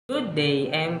Good day,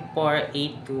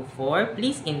 M4824.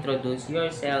 Please introduce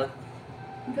yourself.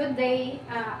 Good day.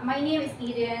 My name is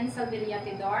Eden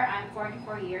Salvillatidor. I'm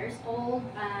 44 years old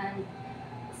and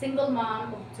single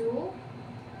mom of two,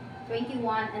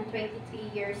 21 and 23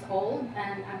 years old,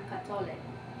 and I'm Catholic.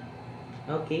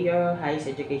 Okay, your highest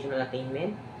educational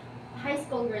attainment. High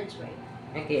school graduate.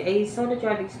 Okay, I saw that you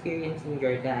have experience in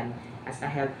Jordan. As a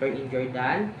helper in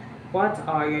Jordan, what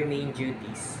are your main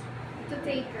duties? To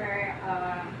take her,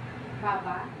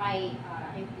 Baba, my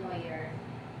employer.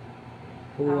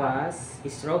 Who was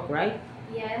stroke, right?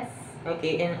 Yes,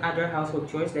 Okay, and other household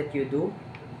chores that you do?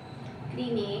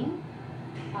 cleaning,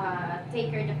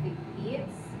 take her the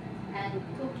kids, and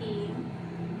cooking,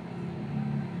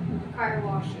 car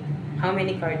washing. How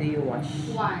many car do you wash?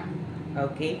 One.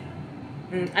 Okay.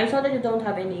 I saw that you don't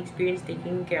have any experience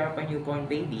taking care of a newborn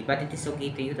baby, but it is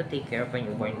okay to you to take care of a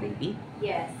newborn baby?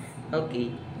 Yes.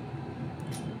 Okay.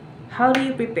 How do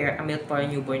you prepare a milk for a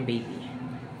newborn baby?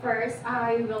 First,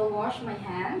 I will wash my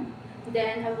hand.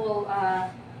 Then I will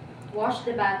wash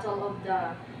the bottle of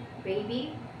the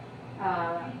baby,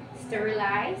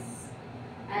 sterilize,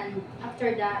 and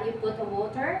after that you put a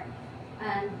water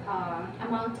and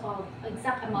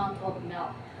exact amount of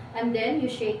milk, and then you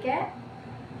shake it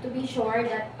to be sure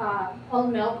that all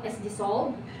milk is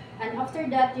dissolved. And after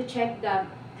that, you check the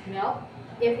milk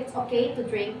if it's okay to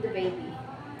drink the baby.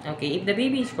 Okay, if the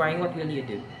baby is crying, what will you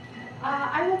do?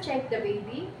 I will check the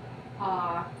baby.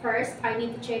 First, I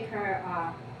need to check her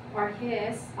or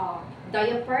his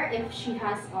diaper if she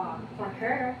has for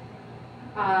her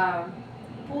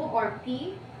poo or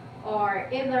pee, or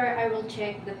either I will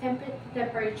check the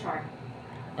temperature.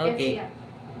 If she Okay,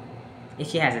 if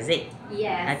she has a sick.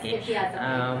 yes, Okay. if she has a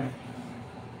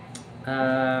fever.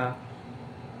 Uh,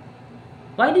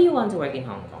 why do you want to work in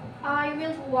Hong Kong? I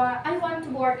want to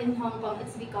work in Hong Kong.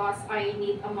 It's because I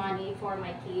need a money for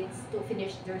my kids to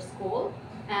finish their school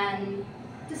and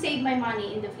to save my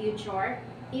money in the future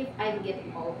if I'm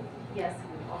getting old. Yes,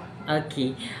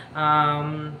 Okay.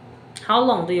 Um, how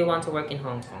long do you want to work in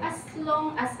Hong Kong? as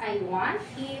long as I want.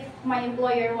 If my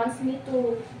employer wants me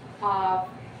to uh,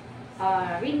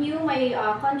 renew my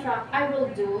contract, I will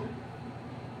do.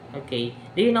 Okay.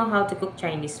 Do you know how to cook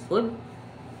Chinese food?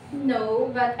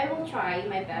 No, but I will try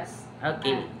my best.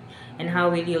 Okay. And how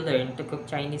will you learn to cook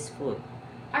Chinese food?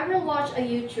 I will watch a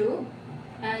YouTube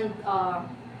and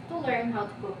to learn how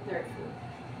to cook their food.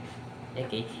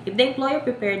 Okay. If the employer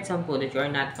prepared some food that you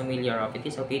are not familiar of, it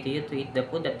is okay to you to eat the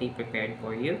food that they prepared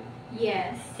for you.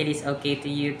 Yes. It is okay to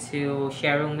you to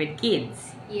share room with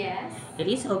kids. Yes. It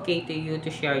is okay to you to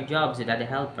share jobs without a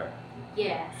helper.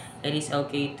 Yes. It is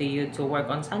okay to you to work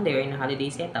on Sunday or in a holiday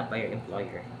setup by your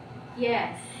employer.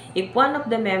 Yes. If one of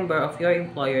the member of your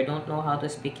employer don't know how to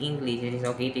speak English, it is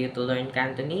okay to you to learn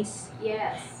Cantonese.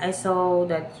 Yes. I saw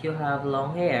that you have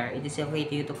long hair. It is okay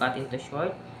to you to cut into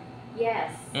short.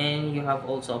 Yes. And you have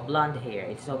also blonde hair.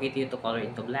 It is okay to you to color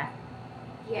into black.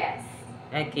 Yes.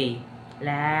 Okay.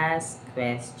 Last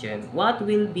question. What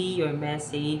will be your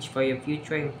message for your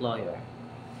future employer?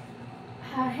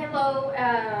 Hello,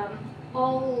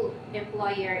 all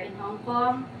employer in Hong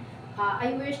Kong.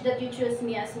 I wish that you choose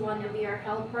me as one of your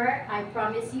helper. I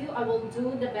promise you I will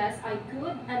do the best I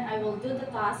could and I will do the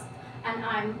task, and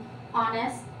I'm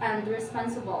honest and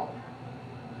responsible.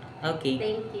 Okay.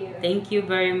 Thank you. Thank you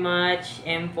very much,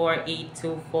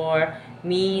 M4824,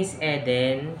 Miss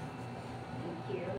Eden.